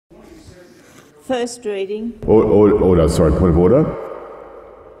First reading. Order, sorry, point of order.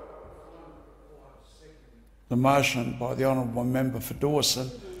 The motion by the honourable member for Dawson,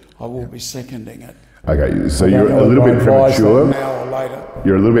 I will be seconding it. Okay, so you're a little bit premature. Now or later.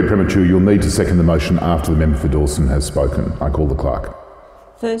 You're a little bit premature. You'll need to second the motion after the member for Dawson has spoken. I call the clerk.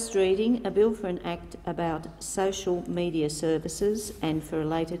 First reading, a bill for an act about social media services and for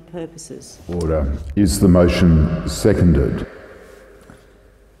related purposes. Order. Is the motion seconded?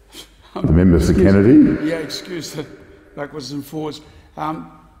 The member for Kennedy? Yeah, excuse the backwards and forwards.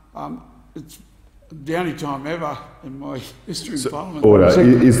 It's the only time ever in my history in Parliament. Order.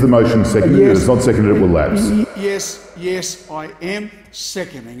 Is the motion seconded? Yes. If it's not seconded, it will lapse. Yes, I am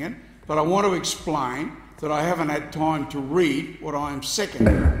seconding it, but I want to explain that I haven't had time to read what I am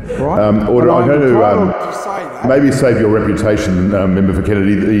seconding. Right? Order. I'm going to maybe save your reputation, member for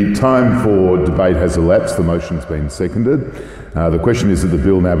Kennedy. The time for debate has elapsed. The motion's been seconded. The question is that the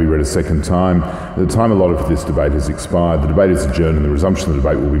bill now be read a second time. The time allotted for this debate has expired. The debate is adjourned and the resumption of the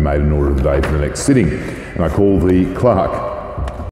debate will be made in order of the day for the next sitting. And I call the clerk.